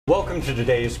Welcome to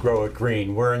today's Grow It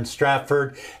Green. We're in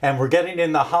Stratford and we're getting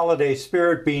in the holiday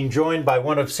spirit, being joined by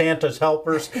one of Santa's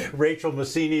helpers, Rachel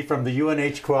Maccini from the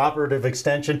UNH Cooperative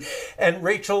Extension. And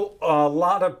Rachel, a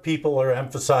lot of people are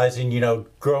emphasizing,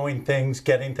 growing things,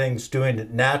 getting things, doing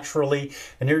it naturally.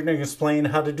 And you're going to explain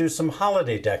how to do some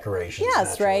holiday decorations.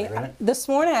 Yes, right. This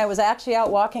morning I was actually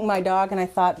out walking my dog and I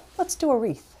thought, let's do a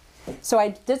wreath. So I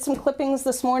did some clippings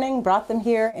this morning, brought them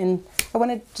here, and I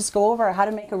want to just go over how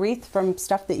to make a wreath from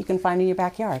stuff that you can find in your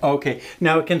backyard. Okay.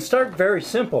 Now it can start very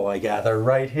simple, I gather,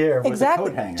 right here with a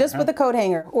coat hanger. Just with a coat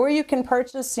hanger. Or you can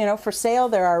purchase, for sale,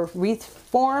 there are wreath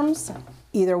forms,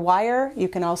 either wire. You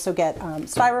can also get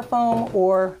styrofoam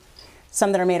or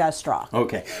some that are made out of straw.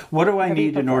 Okay. What do I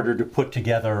need in order to put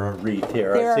together a wreath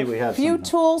here? There are a few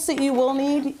tools that you will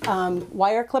need.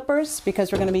 Wire clippers,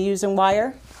 because we're going to be using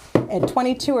wire. And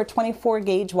 22 or 24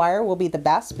 gauge wire will be the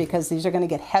best because these are going to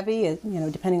get heavy,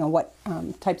 depending on what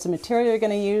types of material you're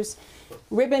going to use.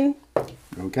 Ribbon.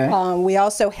 Okay. We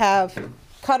also have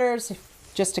cutters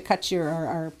just to cut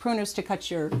or pruners to cut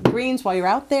your greens while you're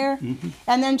out there. Mm-hmm.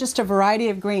 And then just a variety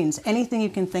of greens, anything you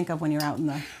can think of when you're out in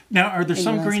the Now, are there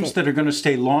some greens that are going to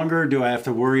stay longer? Do I have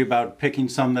to worry about picking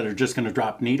some that are just going to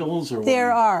drop needles? Or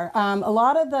there are. A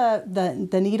lot of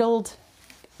the needled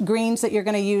greens that you're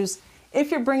going to use, if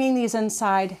you're bringing these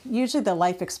inside, usually the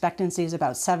life expectancy is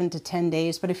about 7 to 10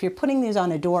 days, but if you're putting these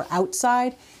on a door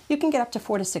outside, you can get up to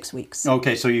 4 to 6 weeks.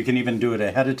 Okay, so you can even do it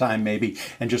ahead of time maybe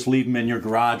and just leave them in your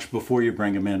garage before you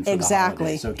bring them in for the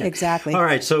holidays. Okay. Exactly. All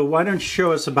right, so why don't you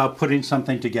show us about putting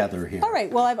something together here? All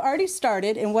right, well, I've already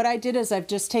started, and what I did is I've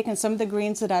just taken some of the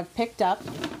greens that I've picked up.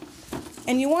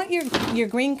 And you want your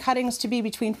green cuttings to be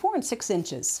between 4 and 6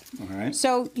 inches. All right.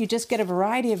 So you just get a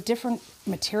variety of different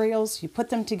materials. You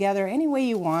put them together any way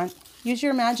you want. Use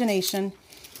your imagination.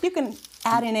 You can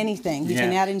add in anything. You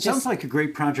can add in Sounds like a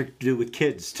great project to do with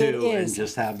kids too. It is. And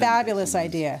just have Fabulous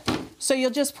idea. So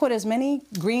you'll just put as many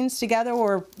greens together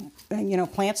or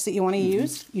plants that you want to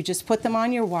use. You just put them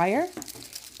on your wire.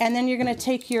 And then you're going to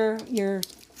take your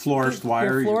florist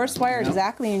wire. Your florist wire,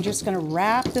 exactly, and you're just going to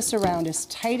wrap this around as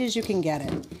tight as you can get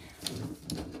it.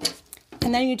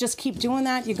 And then you just keep doing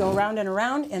that. You go around and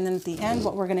around, and then at the end,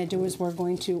 what we're going to do is we're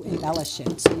going to embellish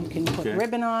it. So you can put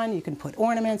ribbon on, you can put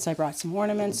ornaments. I brought some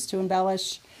ornaments to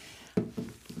embellish.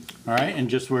 All right, and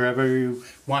just wherever you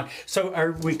want. So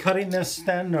are we cutting this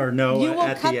then, or no? You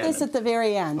will cut this at the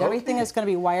very end. Okay. Everything is going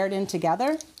to be wired in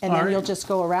together, and then you'll just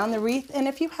go around the wreath. And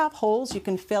if you have holes, you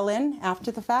can fill in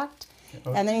after the fact.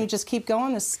 Okay. And then you just keep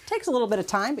going. This takes a little bit of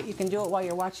time, but you can do it while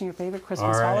you're watching your favorite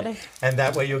Christmas holiday. And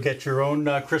that way you'll get your own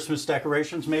Christmas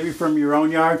decorations, maybe from your own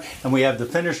yard. And we have the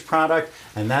finished product,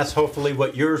 and that's hopefully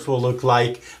what yours will look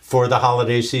like for the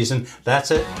holiday season.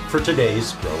 That's it for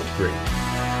today's Grow It Green.